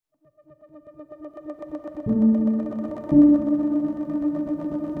Hey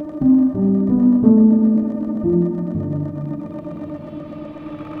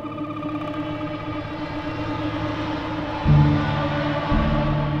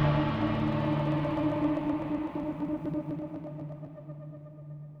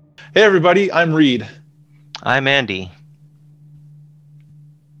everybody, I'm Reed. I'm Andy.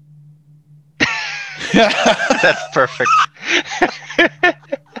 That's perfect.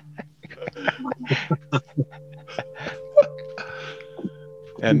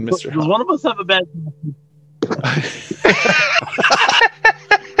 And Mr. Does one of us have a bad?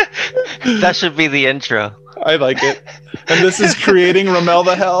 That should be the intro. I like it. And this is Creating Ramel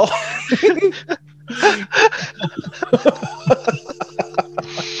the Hell.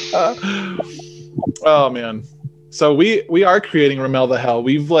 Oh man. So we are creating Ramel the Hell.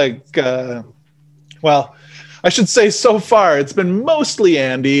 We've well, I should say so far it's been mostly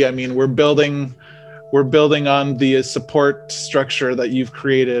Andy. I mean, we're building on the support structure that you've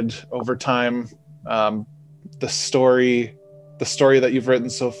created over time. The story that you've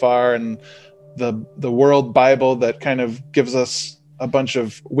written so far, and the World Bible that kind of gives us a bunch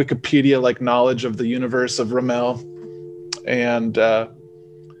of Wikipedia-like knowledge of the universe of Ramel. And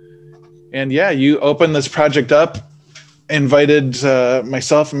yeah, you opened this project up, invited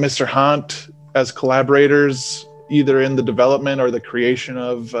myself and Mr. Haunt as collaborators, either in the development or the creation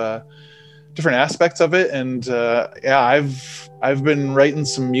of different aspects of it. And yeah, I've been writing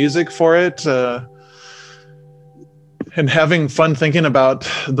some music for it and having fun thinking about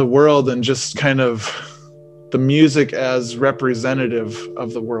the world and just kind of the music as representative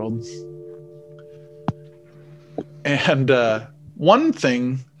of the world. And one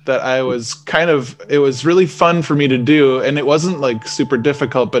thing that it was really fun for me to do, and it wasn't like super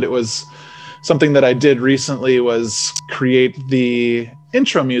difficult, but it was something that I did recently, was create the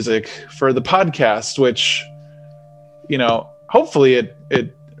intro music for the podcast, which, you know, hopefully it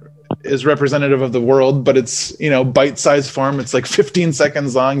is representative of the world, but it's, you know, bite-sized form. It's like 15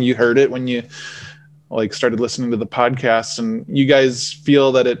 seconds long. You heard it when you like started listening to the podcast, and you guys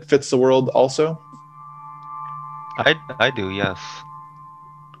feel that it fits the world also? I do, yes.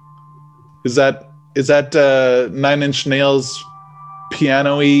 Is that Nine Inch Nails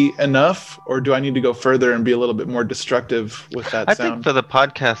piano-y enough, or do I need to go further and be a little bit more destructive with that I sound? think for the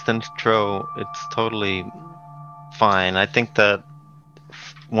podcast intro, it's totally fine. I think that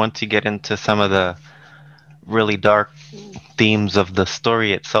once you get into some of the really dark themes of the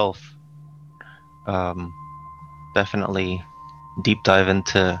story itself, definitely deep dive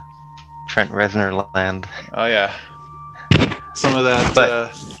into Trent Reznor land. Oh yeah, some of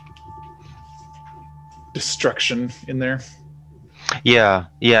that destruction in there. Yeah,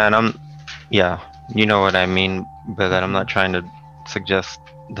 and you know what I mean by that. I'm not trying to suggest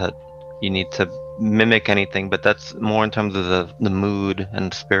that you need to mimic anything, but that's more in terms of the mood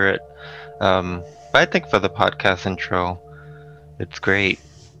and spirit. But I think for the podcast intro, it's great,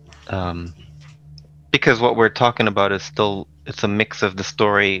 because what we're talking about is still, it's a mix of the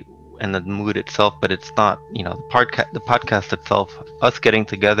story and the mood itself, but it's not, you know, the podcast itself, us getting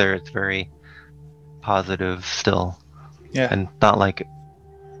together, it's very positive still. Yeah. And not like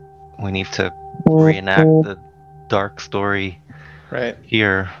we need to reenact the dark story right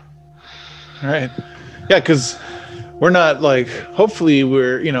here. Right. Yeah, because we're not like, hopefully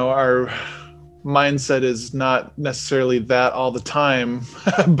we're, you know, our mindset is not necessarily that all the time,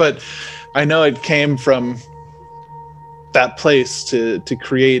 but I know it came from that place to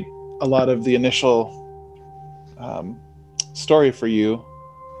create a lot of the initial story for you.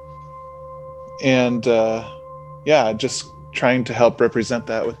 And yeah, just trying to help represent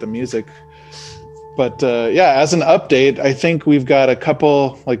that with the music. But yeah, as an update, I think we've got a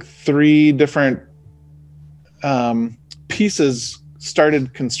couple, like 3 different pieces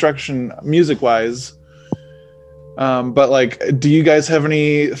started construction music-wise. But like, do you guys have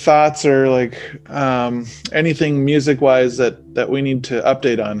any thoughts or like anything music-wise that we need to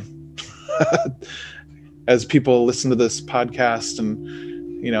update on as people listen to this podcast and,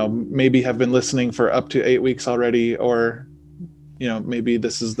 you know, maybe have been listening for up to 8 weeks already, or, you know, maybe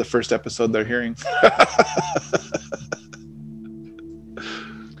this is the first episode they're hearing?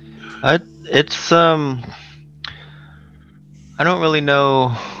 It's I don't really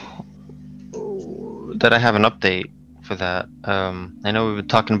know that I have an update for that. I know we've been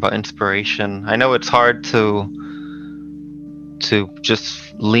talking about inspiration. I know it's hard to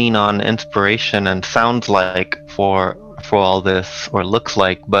just lean on inspiration and sounds like for all this, or looks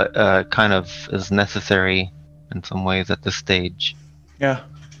like, but kind of is necessary in some ways at this stage. Yeah.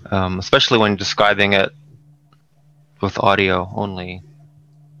 Especially when describing it with audio only.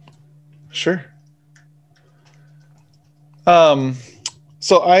 Sure.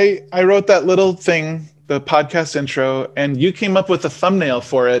 So I wrote that little thing, the podcast intro, and you came up with a thumbnail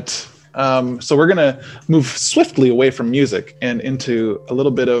for it. So we're gonna move swiftly away from music and into a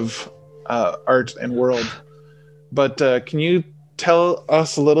little bit of art and world. But can you tell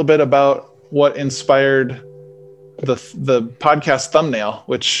us a little bit about what inspired the podcast thumbnail,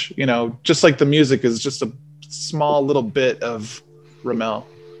 which, you know, just like the music, is just a small little bit of Ramel?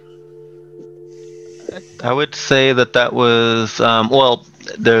 I would say that was well.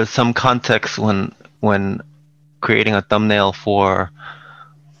 There's some context when creating a thumbnail for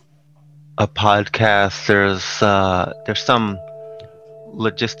a podcast. There's some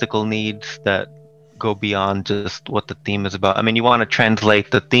logistical needs that go beyond just what the theme is about. I mean, you want to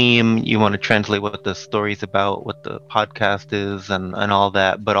translate the theme, you want to translate what the story's about, what the podcast is, and all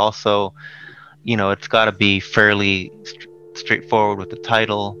that. But also, you know, it's got to be fairly straightforward with the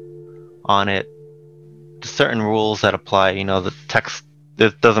title on it. Certain rules that apply. You know, the text.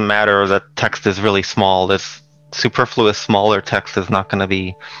 It doesn't matter that text is really small. This superfluous smaller text is not going to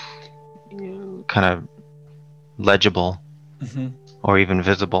be kind of legible or even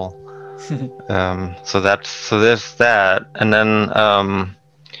visible. So there's that, and then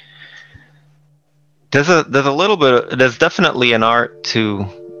there's definitely an art to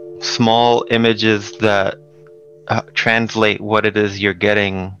small images that translate what it is you're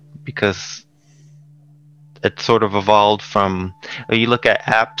getting, because it sort of evolved from, you look at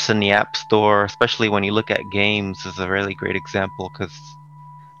apps in the App Store, especially when you look at games, is a really great example, because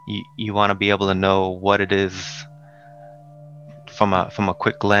you want to be able to know what it is from a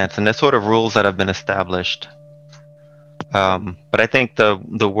quick glance, and there's sort of rules that have been established. But I think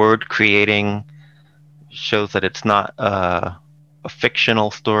the word creating shows that it's not a fictional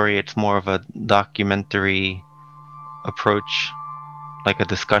story, it's more of a documentary approach, like a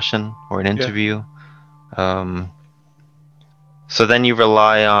discussion or an interview. So then you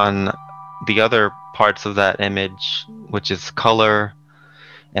rely on the other parts of that image, which is color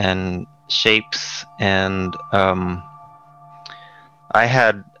and shapes, and I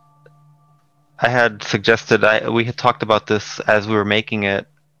had suggested, we had talked about this as we were making it,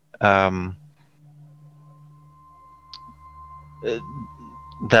 that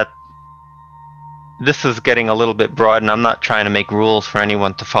this is getting a little bit broad, and I'm not trying to make rules for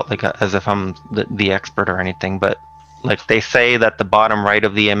anyone to feel like as if I'm the expert or anything, but like they say that the bottom right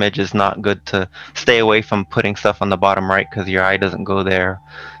of the image is not good, to stay away from putting stuff on the bottom right because your eye doesn't go there.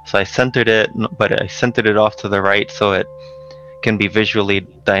 So I centered it, but I centered it off to the right so it can be visually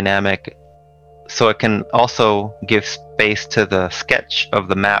dynamic, so it can also give space to the sketch of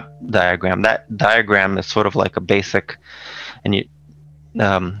the map diagram. That diagram is sort of like a basic, and you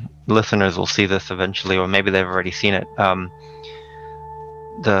listeners will see this eventually, or maybe they've already seen it.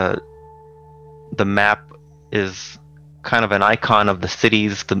 The map is kind of an icon of the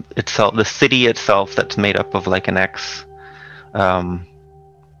cities the city itself, that's made up of like an X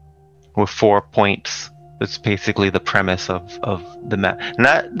with 4 points. It's basically the premise of the map, and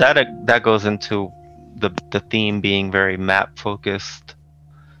that goes into the theme being very map focused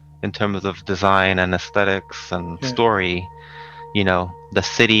in terms of design and aesthetics and story. You know, the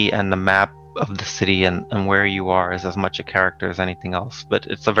city and the map of the city and where you are is as much a character as anything else. But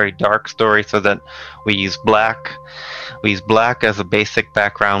it's a very dark story, so that we use black as a basic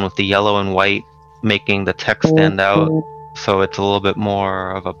background, with the yellow and white making the text stand out, so it's a little bit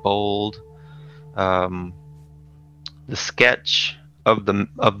more of a bold. The sketch of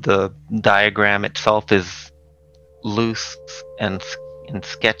the diagram itself is loose and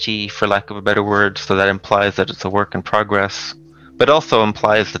sketchy, for lack of a better word, so that implies that it's a work in progress, but also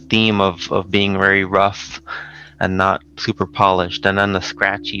implies the theme of being very rough and not super polished. And then the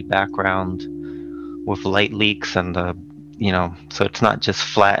scratchy background with light leaks and so it's not just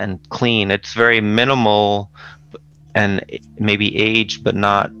flat and clean, it's very minimal and maybe aged, but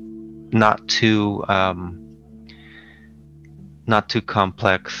not too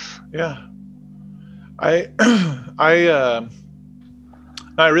complex. Yeah, I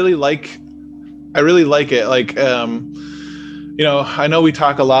really like it. Like, you know, I know we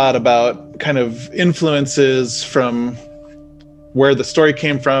talk a lot about kind of influences from where the story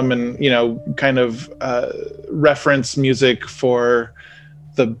came from, and, you know, kind of reference music for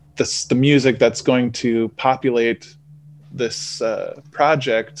the music that's going to populate this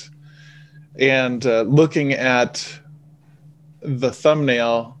project. And looking at the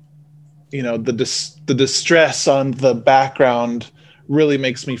thumbnail, you know, the distress on the background really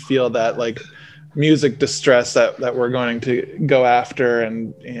makes me feel that, like, music distress that we're going to go after.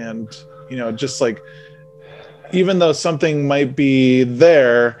 And you know, just like, even though something might be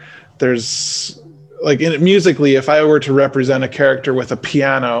there, there's like musically, if I were to represent a character with a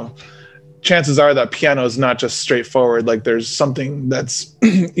piano, chances are that piano is not just straightforward. Like there's something that's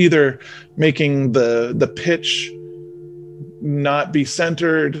either making the pitch not be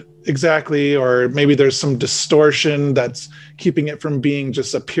centered exactly, or maybe there's some distortion that's keeping it from being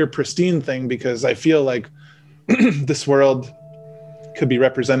just a pure pristine thing, because I feel like this world could be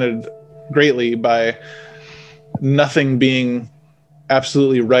represented greatly by nothing being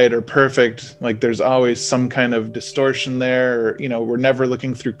absolutely right or perfect. Like there's always some kind of distortion there, or, you know, we're never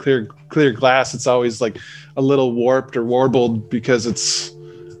looking through clear glass. It's always like a little warped or warbled because it's,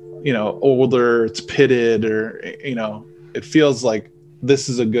 you know, older, it's pitted, or, you know, it feels like this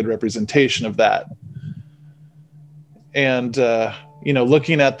is a good representation of that. And you know,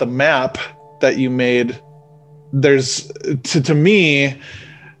 looking at the map that you made, there's to me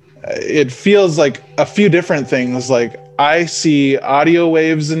it feels like a few different things. Like I see audio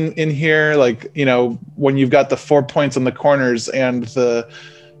waves in here, like, you know, when you've got the 4 points on the corners and the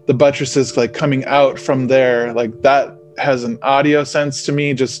buttresses like coming out from there, like that has an audio sense to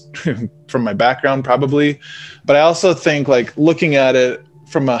me, just from my background probably. But I also think, like, looking at it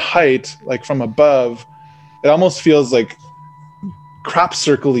from a height, like from above, it almost feels like crop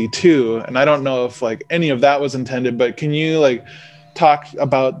circle-y too. And I don't know if like any of that was intended, but can you like talk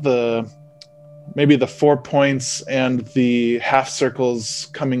about maybe the 4 points and the half circles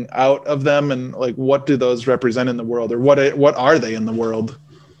coming out of them, and like what do those represent in the world, or what are they in the world?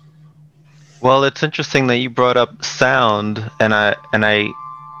 Well, it's interesting that you brought up sound, and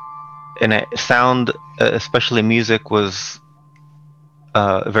sound, especially music, was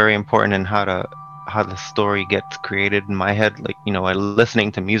very important in how the story gets created in my head. Like, you know,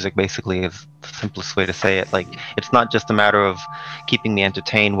 listening to music basically is the simplest way to say it. Like, it's not just a matter of keeping me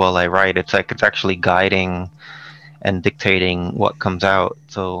entertained while I write. It's like it's actually guiding and dictating what comes out.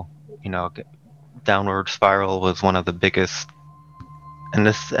 So, you know, Downward Spiral was one of the biggest, and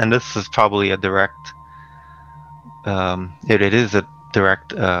this is probably a direct it is a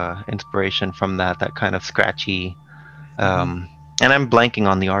direct inspiration from that kind of scratchy and I'm blanking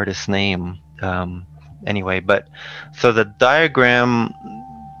on the artist's name anyway. But so the diagram,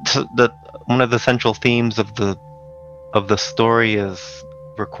 one of the central themes of the story is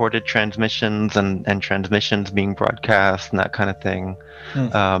recorded transmissions and transmissions being broadcast and that kind of thing.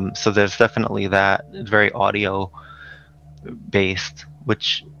 So there's definitely that. It's very audio based,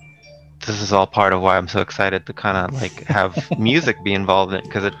 which this is all part of why I'm so excited to kind of like have music be involved in it,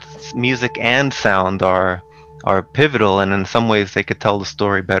 because it's music and sound are pivotal, and in some ways they could tell the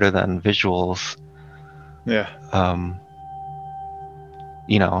story better than visuals. Yeah.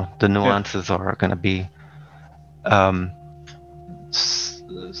 You know, the nuances are going to be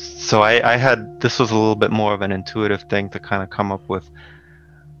so I had, this was a little bit more of an intuitive thing to kind of come up with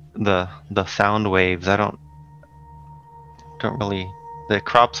the sound waves. I don't really, the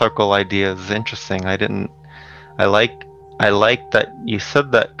crop circle idea is interesting. I like that you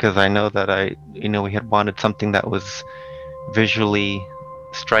said that, because I know that we had wanted something that was visually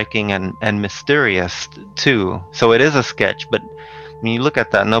striking and mysterious too. So it is a sketch, but when you look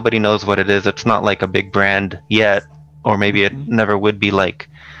at that, nobody knows what it is. It's not like a big brand yet, or maybe it never would be like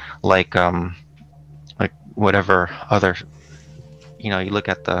whatever other, you know, you look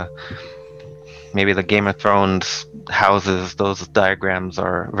at maybe the Game of Thrones houses, those diagrams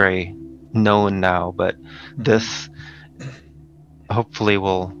are very known now, but this hopefully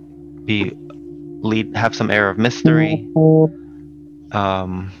will have some air of mystery.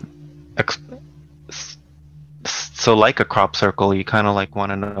 So like a crop circle, you kind of like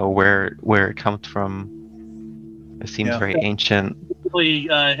want to know where it comes from. It seems very ancient. Really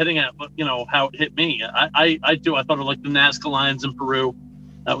hitting at, you know, how it hit me. I thought of like the Nazca lines in Peru.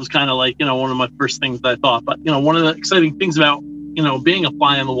 That was kind of like, you know, one of my first things that I thought. But, you know, one of the exciting things about, you know, being a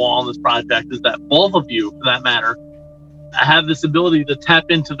fly on the wall on this project is that both of you, for that matter, have this ability to tap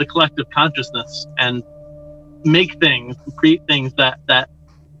into the collective consciousness and make things, create things that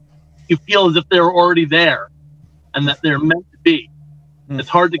you feel as if they're already there and that they're meant to be. It's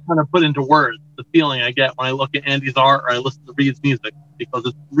hard to kind of put into words the feeling I get when I look at Andy's art or I listen to Reed's music, because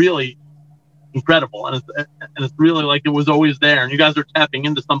it's really incredible, and it's really like it was always there, and you guys are tapping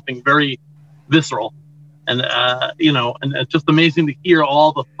into something very visceral, and you know, and it's just amazing to hear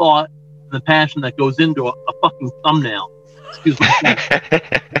all the thought and the passion that goes into a fucking thumbnail. Excuse me.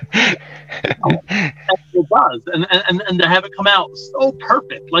 It does, and to have it come out so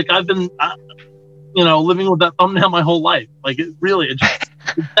perfect. Like I've been, you know, living with that thumbnail my whole life. Like it just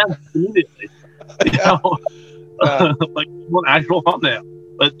immediately. You know, like one actual thumbnail.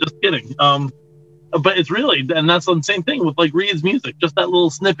 But just kidding. but it's really, and that's the same thing with like Reed's music. Just that little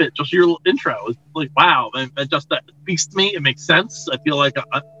snippet, just your little intro, it's like wow, that speaks to me. It makes sense. I feel like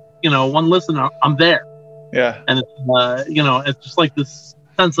one listener, I'm there. Yeah, and it's it's just like this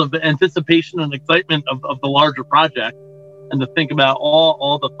sense of anticipation and excitement of the larger project, and to think about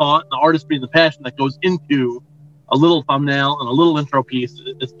all the thought and the artistry and the passion that goes into a little thumbnail and a little intro piece.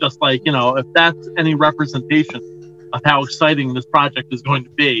 It's just like, if that's any representation of how exciting this project is going to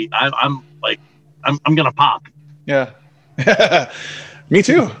be, I'm gonna pop. Yeah. Me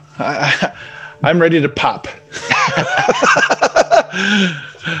too. I'm ready to pop.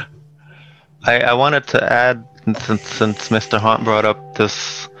 I wanted to add, since Mr. Haunt brought up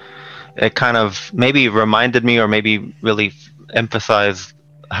this, it kind of maybe reminded me, or maybe really emphasized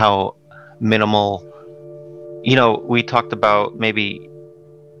how minimal, we talked about maybe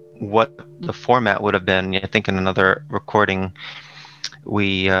what the format would have been. I think in another recording,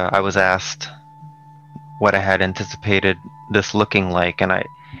 I was asked what I had anticipated this looking like, and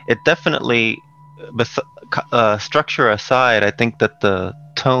it definitely, structure aside, I think that the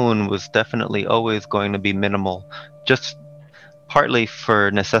tone was definitely always going to be minimal, just partly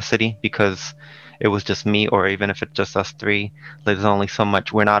for necessity, because it was just me, or even if it's just us three, there's only so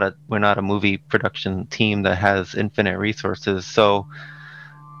much. We're not a movie production team that has infinite resources, so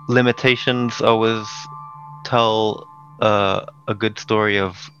limitations always tell a good story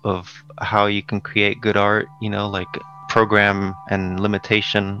of how you can create good art. Like program and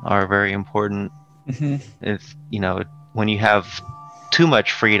limitation are very important. Mm-hmm. It's when you have too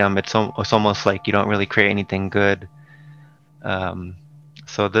much freedom, it's almost like you don't really create anything good. So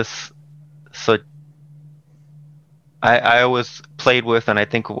I always played with, and I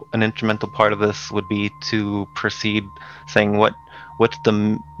think an instrumental part of this would be to proceed saying what's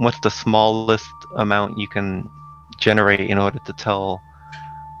the smallest amount you can generate in order to tell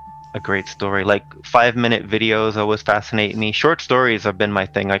a great story. Like 5-minute videos always fascinate me. Short stories have been my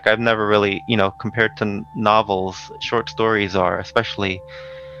thing. Like I've never really, compared to novels, short stories are, especially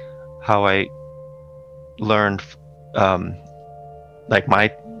how I learned, like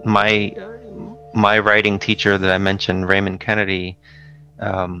my writing teacher that I mentioned, Raymond Kennedy,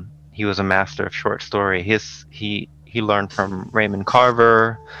 he was a master of short story. He learned from Raymond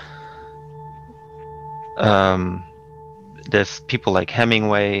Carver. There's people like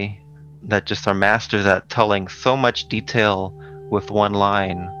Hemingway that just are masters at telling so much detail with one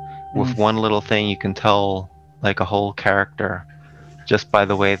line. With one little thing, you can tell like a whole character just by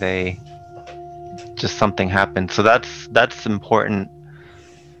the way something happened. So that's important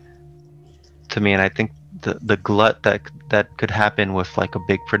to me, and I think the glut that could happen with like a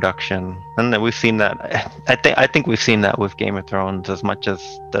big production, and then we've seen that. I think we've seen that with Game of Thrones. As much as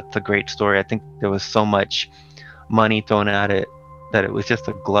that's a great story, I think there was so much money thrown at it that it was just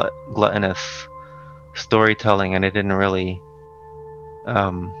a gluttonous storytelling, and it didn't really.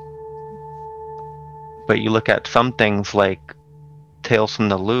 But you look at some things like Tales from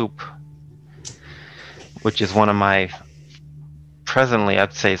the Loop, which is one of my, presently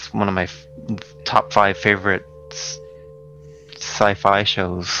I'd say it's one of my top 5 favorite sci-fi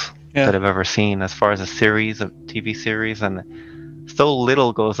shows that I've ever seen, as far as a TV series, and so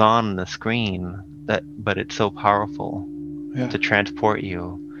little goes on the screen but it's so powerful to transport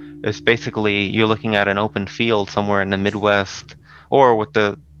you. It's basically you're looking at an open field somewhere in the Midwest, or with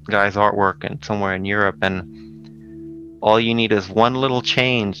the guy's artwork and somewhere in Europe, and all you need is one little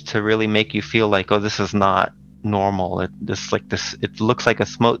change to really make you feel like, oh, this is not normal. It looks like a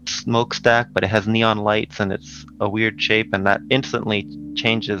smokestack, but it has neon lights and it's a weird shape, and that instantly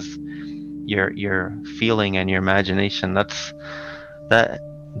changes your feeling and your imagination. That's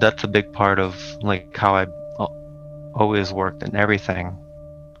a big part of like how I always worked in everything.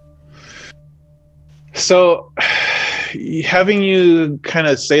 So having you kind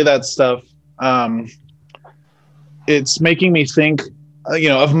of say that stuff, it's making me think,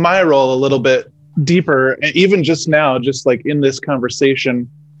 of my role a little bit deeper. Even just now, just like in this conversation,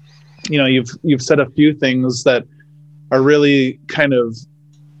 you've said a few things that are really kind of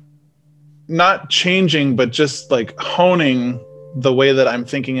not changing, but just like honing the way that I'm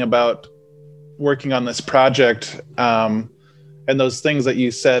thinking about working on this project. And those things that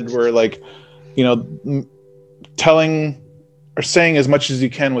you said were like, telling or saying as much as you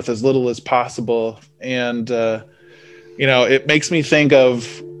can with as little as possible. And, it makes me think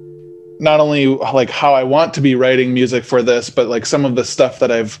of not only like how I want to be writing music for this, but like some of the stuff that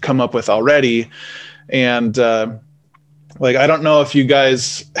I've come up with already. And like, I don't know if you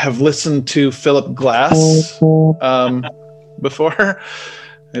guys have listened to Philip Glass before.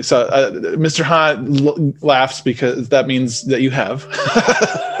 So Mr. Haunt laughs because that means that you have.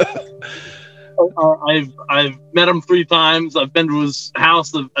 I've met him 3 times. I've been to his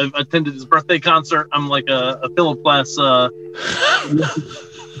house. I've attended his birthday concert. I'm like a Philip Glass.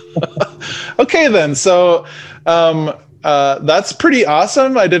 Okay, then. So that's pretty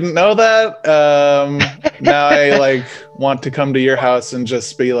awesome. I didn't know that. Now I like want to come to your house and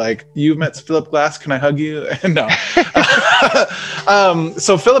just be like, "You met Philip Glass? Can I hug you?" No.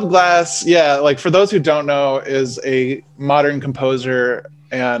 So Philip Glass, yeah, like for those who don't know, is a modern composer,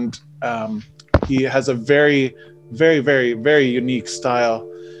 and he has a very, very, very, very unique style.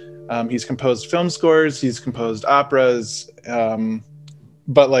 He's composed film scores, he's composed operas,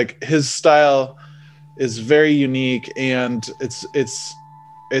 but like his style is very unique, and it's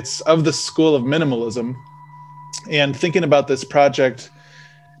of the school of minimalism. And thinking about this project,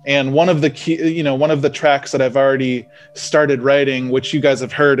 and one of the key, one of the tracks that I've already started writing, which you guys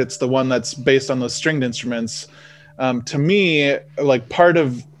have heard, it's the one that's based on those stringed instruments. To me, like part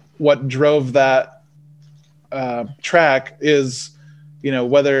of what drove that track is,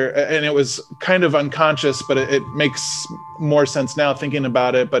 whether, and it was kind of unconscious, but it makes more sense now thinking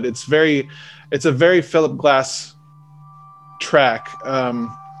about it. But it's a very Philip Glass track,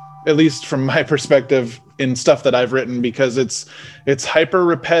 at least from my perspective in stuff that I've written, because it's hyper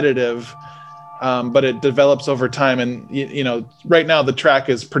repetitive, but it develops over time. And right now the track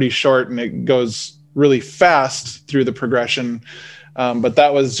is pretty short and it goes really fast through the progression. But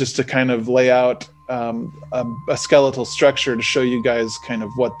that was just to kind of lay out a skeletal structure to show you guys kind of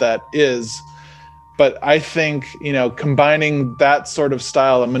what that is. But I think, combining that sort of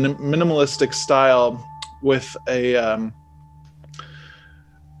style, a minimalistic style, with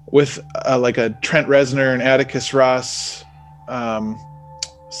like a Trent Reznor and Atticus Ross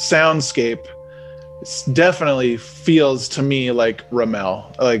soundscape, it definitely feels to me like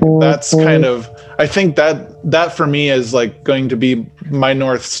Ramel. Like that's kind of, I think that for me is like going to be my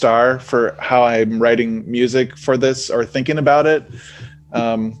North Star for how I'm writing music for this or thinking about it.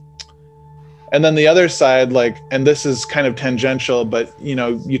 And then the other side, like, and this is kind of tangential, but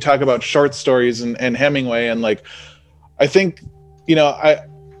you talk about short stories and Hemingway, and like, I think,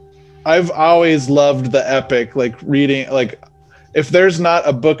 I've always loved the epic, like reading, like if there's not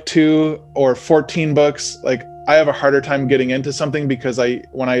a book 2 or 14 books, like I have a harder time getting into something, because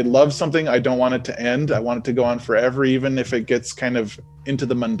when I love something, I don't want it to end. I want it to go on forever, even if it gets kind of into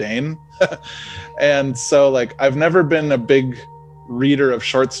the mundane. And so like, I've never been a big reader of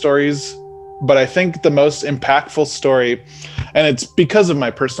short stories, but I think the most impactful story, and it's because of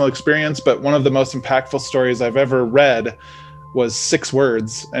my personal experience, but one of the most impactful stories I've ever read was 6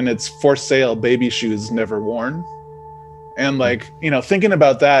 words, and it's For Sale, Baby Shoes Never Worn. And like, thinking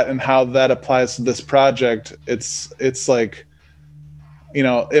about that and how that applies to this project, it's like,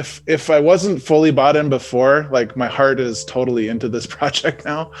 if I wasn't fully bought in before, like my heart is totally into this project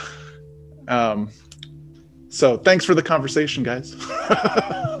now. So thanks for the conversation, guys.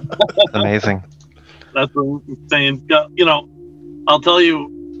 Amazing. That's what I'm saying. I'll tell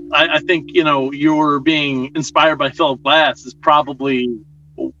you, I think, you're being inspired by Philip Glass is probably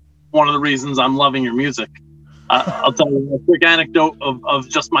one of the reasons I'm loving your music. I'll tell you a quick anecdote of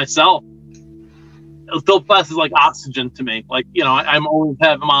just myself. Philip Glass is like oxygen to me. Like, I'm always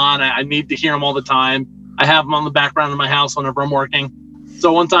have him on. I need to hear him all the time. I have him on the background of my house whenever I'm working.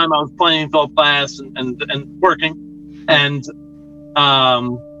 So one time I was playing Philip Glass and working, and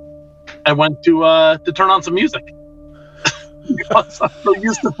I went to turn on some music. Because I'm so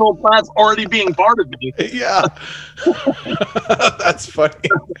used to Philip Glass already being part of me. Yeah. That's funny.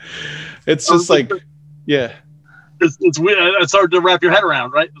 It's just like, yeah. It's weird. It's hard to wrap your head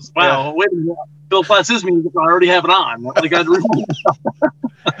around, right? Wow, yeah. Wait a minute. Philip Glass is music. I already have it on. Like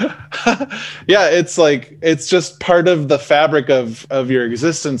yeah, it's like, it's just part of the fabric of your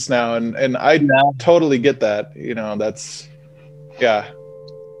existence now. And I totally get that. That's, yeah.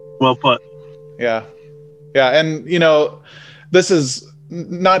 Well put. Yeah. Yeah. And, this is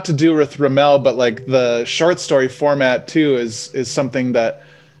not to do with Ramel, but like the short story format too is something that,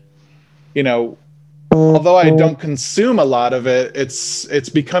 although I don't consume a lot of it, it's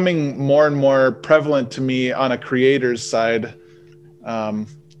becoming more and more prevalent to me on a creator's side. And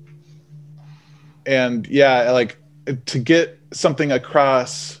yeah, like to get something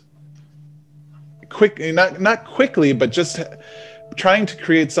across not quickly, but just trying to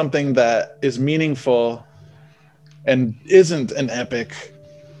create something that is meaningful and isn't an epic,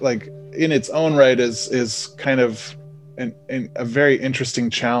 like in its own right, is kind of a very interesting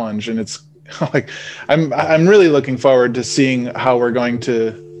challenge. And it's like, I'm really looking forward to seeing how we're going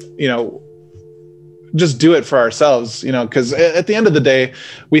to, just do it for ourselves, because at the end of the day,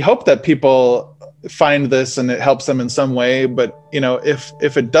 we hope that people find this and it helps them in some way. But,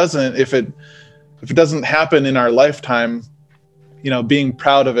 if it doesn't, if it if it doesn't happen in our lifetime, being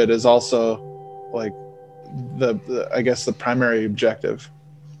proud of it is also like the I guess the primary objective.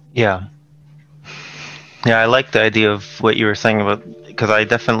 Yeah. Yeah, I like the idea of what you were saying about, because I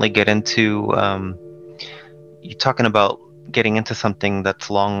definitely get into you talking about getting into something that's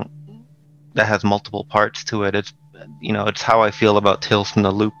long, that has multiple parts to it. It's it's how I feel about Tales from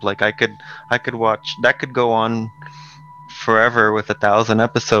the Loop. Like I could watch that, could go on forever with 1,000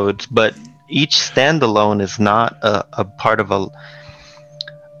 episodes, but each standalone is not a part of a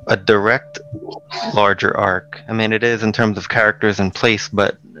direct larger arc. I mean, it is in terms of characters and place,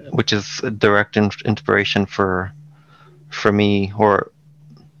 but which is a direct inspiration for me, or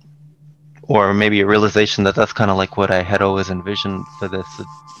maybe a realization that that's kind of like what I had always envisioned for this. It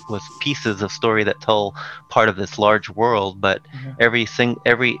was pieces of story that tell part of this large world, but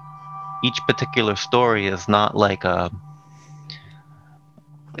each particular story is not like a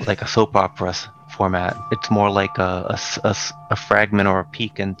soap opera format. It's more like a fragment or a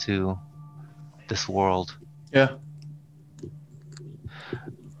peek into this world. Yeah.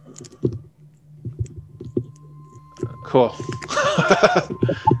 Cool.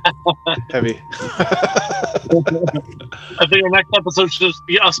 Heavy. I think our next episode should just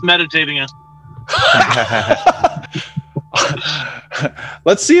be us meditating it.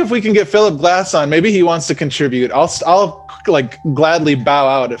 Let's see if we can get Philip Glass on. Maybe he wants to contribute. I'll like gladly bow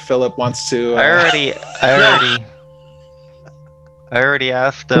out if Philip wants to. I already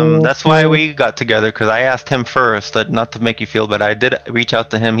asked him. That's why we got together, because I asked him first. Not to make you feel, but I did reach out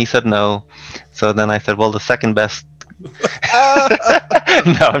to him. He said no. So then I said, well, the second best. No,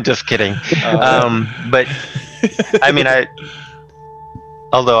 I'm just kidding. But I mean,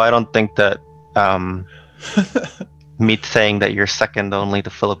 although I don't think that me saying that you're second only to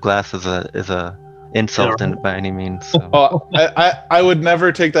Philip Glass is a insult by any means. So. Oh, I would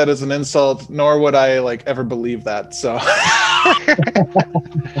never take that as an insult, nor would I ever believe that. So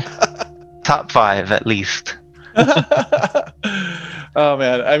top 5 at least. Oh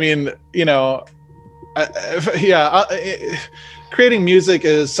man, I mean, creating music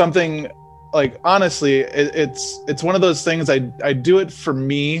is something honestly, it's one of those things. I do it for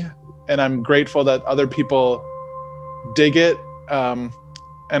me, and I'm grateful that other people dig it. And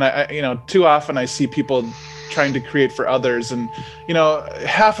I too often I see people trying to create for others, and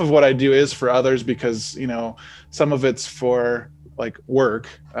half of what I do is for others because some of it's for work.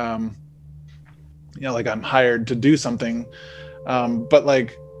 I'm hired to do something, but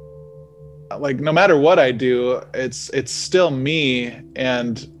no matter what I do, it's still me,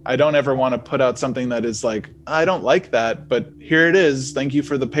 and I don't ever want to put out something that is I don't like that, but here it is, thank you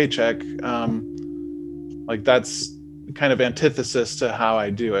for the paycheck. That's kind of antithesis to how I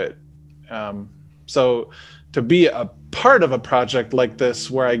do it. So to be a part of a project like this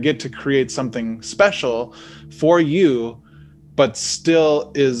where I get to create something special for you, but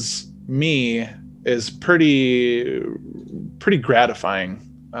still is me, is pretty gratifying.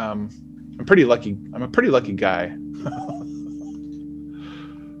 I'm pretty lucky. I'm a pretty lucky guy.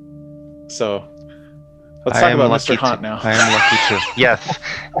 So let's talk about Mr. Haunt now. I am lucky too. Yes.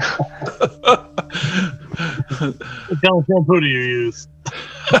 What kind of shampoo do you use?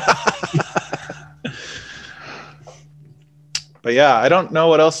 But yeah, I don't know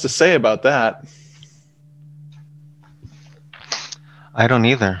what else to say about that. I don't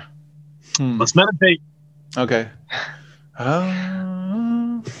either. Let's meditate. Okay.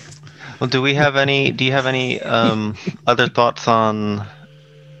 Well, do you have any other thoughts on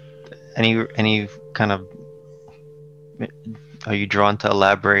any kind of, are you drawn to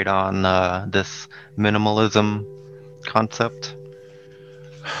elaborate on this minimalism concept?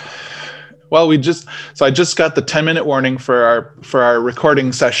 Well, I just got the 10-minute warning for our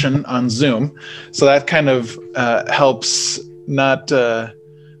recording session on Zoom. So that kind of helps not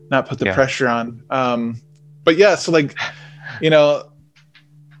put the pressure on. But yeah, so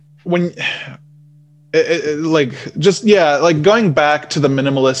when going back to the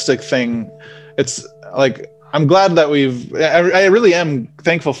minimalistic thing, it's I'm glad that I really am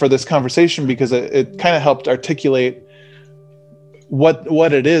thankful for this conversation, because it kind of helped articulate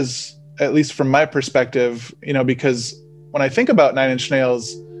what it is, at least from my perspective, because when I think about Nine Inch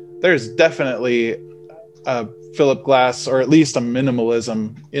Nails, there's definitely a Philip Glass, or at least a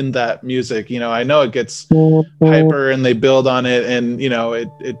minimalism in that music. I know it gets hyper and they build on it, and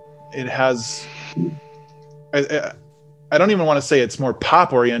it has, I don't even want to say it's more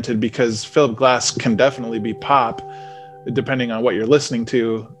pop oriented, because Philip Glass can definitely be pop depending on what you're listening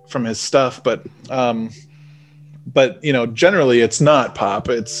to from his stuff. But generally it's not pop.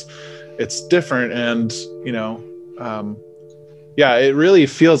 It's different. And, it really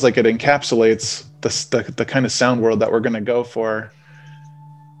feels like it encapsulates the kind of sound world that we're going to go for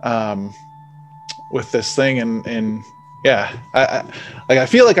with this thing. And yeah, I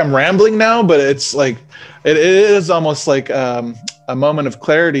feel like I'm rambling now, but it's like it is almost like a moment of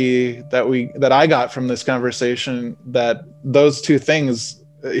clarity that I got from this conversation, that those two things,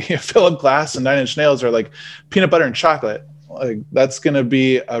 Philip Glass and Nine Inch Nails, are like peanut butter and chocolate. Like that's going to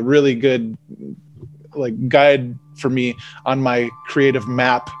be a really good like guide for me on my creative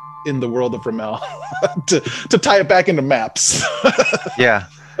map in the world of Ramel to tie it back into maps. Yeah,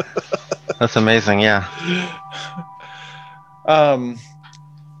 that's amazing. Yeah.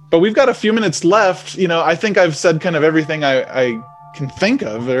 But we've got a few minutes left. I think I've said kind of everything I can think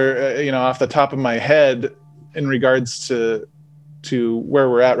of, or off the top of my head, in regards to where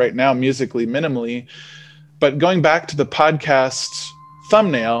we're at right now musically, minimally. But going back to the podcast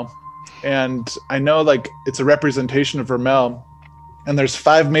thumbnail, and I know like it's a representation of Ramel, and there's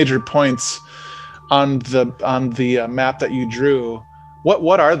 5 major points on the map that you drew.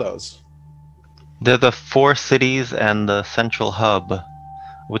 What are those? They're the 4 cities and the central hub,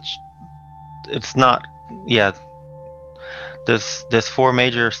 which it's not. Yeah, there's 4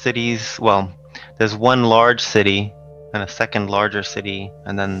 major cities. Well, there's one large city and a second larger city,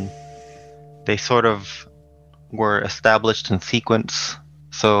 and then they sort of were established in sequence,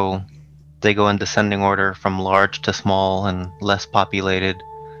 so they go in descending order from large to small and less populated.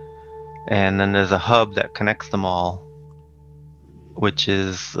 And then there's a hub that connects them all, which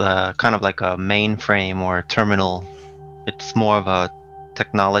is kind of like a mainframe or a terminal. It's more of a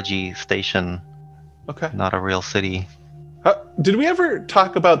technology station, Okay. not a real city. Did we ever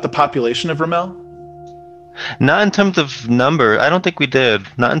talk about the population of Ramel? Not in terms of number. I don't think we did.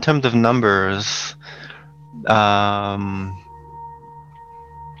 Not in terms of numbers. Let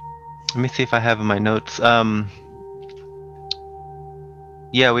me see if I have in my notes.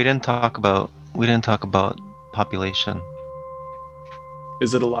 Yeah, we didn't talk about population.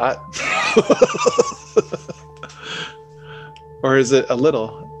 Is it a lot? Or is it a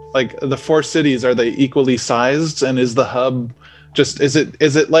little? Like the 4 cities, are they equally sized? And is the hub just, is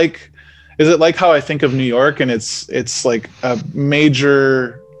it like how I think of New York, and it's like a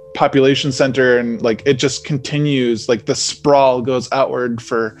major population center, and like it just continues, like the sprawl goes outward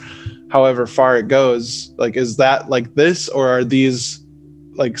for however far it goes? Like, is that like this, or are these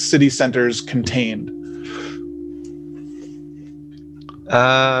like city centers contained?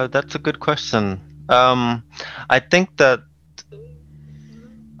 That's a good question. I think that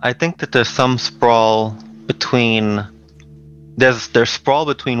there's some sprawl between there's sprawl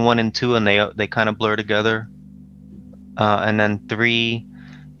between 1 and 2, and they kind of blur together. And then 3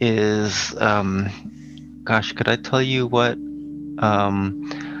 is gosh, could I tell you what?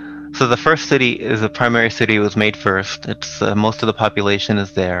 So the first city is a primary city. It was made first. It's most of the population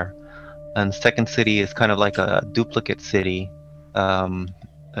is there, and second city is kind of like a duplicate city. Kind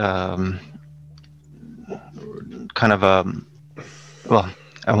of well,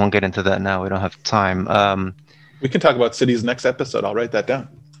 I won't get into that now. We don't have time. We can talk about cities next episode. I'll write that down.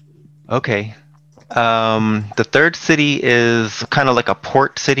 Okay. The third city is kind of like a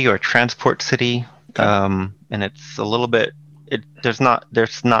port city or a transport city. Okay. And it's a little bit. There's not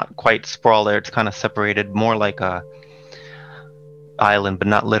quite sprawl there. It's kind of separated, more like a island, but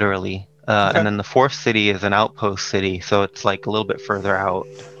not literally. Okay. And then the fourth city is an outpost city, so it's like a little bit further out.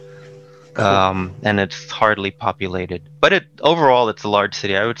 Cool. And it's hardly populated, but overall it's a large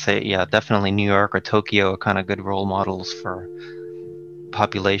city. I would say, yeah, definitely New York or Tokyo are kind of good role models for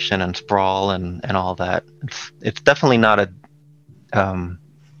population and sprawl and all that. It's definitely not a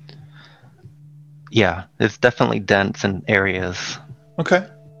yeah, it's definitely dense in areas. Okay.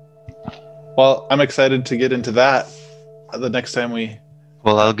 Well, I'm excited to get into that the next time we.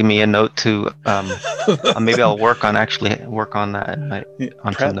 Well, that'll give me a note to maybe I'll work on that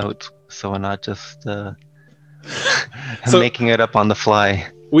on some notes, so we're not just making it up on the fly.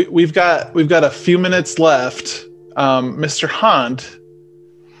 We've got a few minutes left. Mr. Haunt,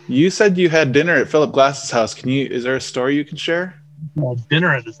 you said you had dinner at Philip Glass's house. Is there a story you can share? Well,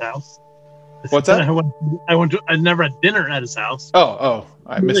 dinner at his house. What's that? I never had dinner at his house. Oh,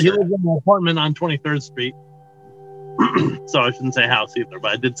 I missed it. He lives in an apartment on 23rd Street. So I shouldn't say house either,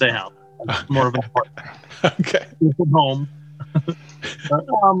 but I did say house. It's more of an apartment. Okay. From home.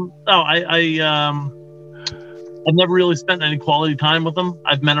 I've never really spent any quality time with him.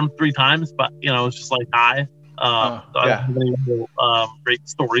 I've met him 3 times, but it's just like hi. So I don't have any great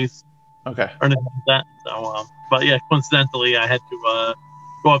stories. Okay. Or anything like that. So, but yeah, coincidentally, I had to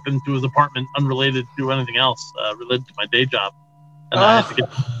go up into his apartment, unrelated to anything else, related to my day job, and I had to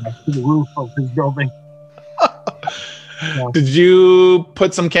get to the roof of his building. Did you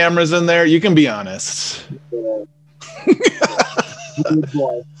put some cameras in there? You can be honest.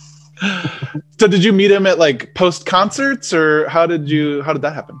 So did you meet him at like post concerts, or how did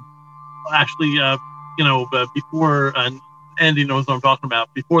that happen? Actually, before Andy knows what I'm talking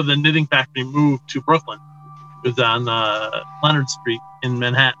about. Before the Knitting Factory moved to Brooklyn, it was on Leonard Street in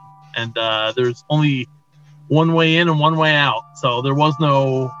Manhattan, and there's only one way in and one way out, so there was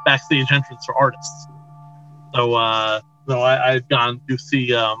no backstage entrance for artists. So I'd gone to see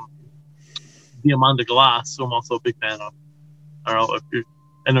Diamant de Glace, who I'm also a big fan of.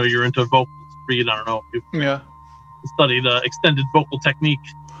 I know you're into vocals, Reed. I don't know if you studied extended vocal technique,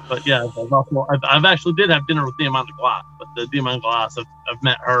 but yeah, I've actually did have dinner with Diamant de Glace. But the Diamant de Glace, I've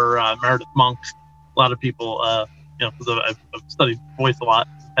met her, Meredith Monk, a lot of people, because I've studied voice a lot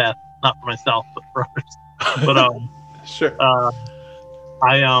in the past, not for myself, but for others. But sure.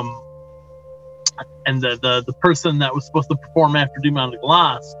 And the person that was supposed to perform after Diamant de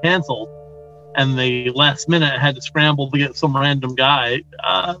Glace canceled. And the last minute had to scramble to get some random guy.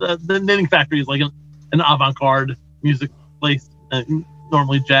 The Knitting Factory is like an avant-garde music place,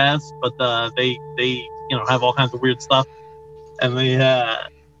 normally jazz, but they have all kinds of weird stuff. And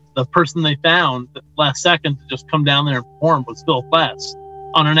the person they found last second to just come down there and perform was Phil Glass,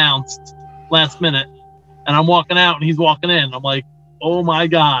 unannounced, last minute. And I'm walking out and he's walking in. I'm like, oh my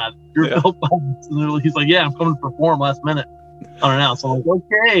God, you're Phil Glass. And he's like, yeah, I'm coming to perform last minute. Unannounced. I'm like,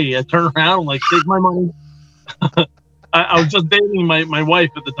 okay. I turn around, I'm like, take my money. I was just dating my wife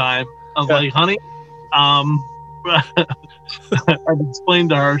at the time. I was like, honey, I've explained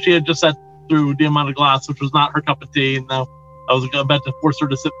to her. She had just sat through Diamant de Glace, which was not her cup of tea, and now I was about to force her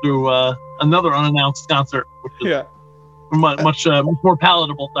to sit through another unannounced concert, which is much more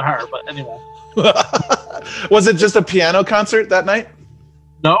palatable to her. But anyway. Was it just a piano concert that night?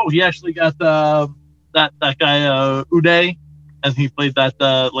 No, he actually got that guy Uday, and he played that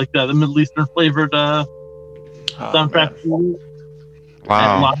the Middle Eastern flavored soundtrack.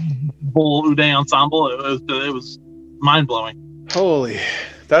 Wow! Whole Uday ensemble. It was mind blowing. Holy,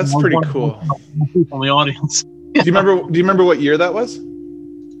 that's pretty cool. From the audience. Do you remember what year that was?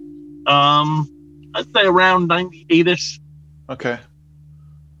 I'd say around 98ish. Okay.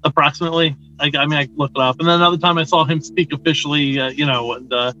 Approximately. I could look it up. And then another time I saw him speak officially, he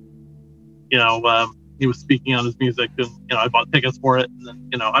was speaking on his music, and I bought tickets for it.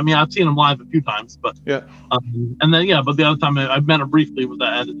 And then, I've seen him live a few times, but but the other time I met him briefly was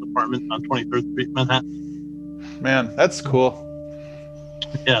at his apartment on 23rd Street, Manhattan. Man, that's cool.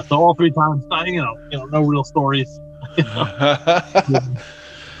 Yeah, so all three times, no real stories.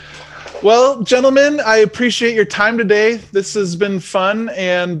 Well, gentlemen, I appreciate your time today. This has been fun,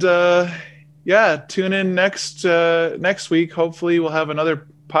 and tune in next week. Hopefully, we'll have another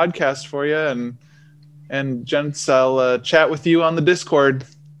podcast for you, and gents, I'll chat with you on the Discord.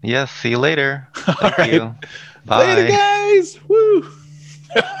 Yes, see you later. Thank you. Bye. Later, guys. Woo.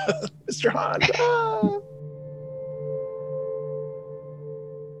 Mr. Honda.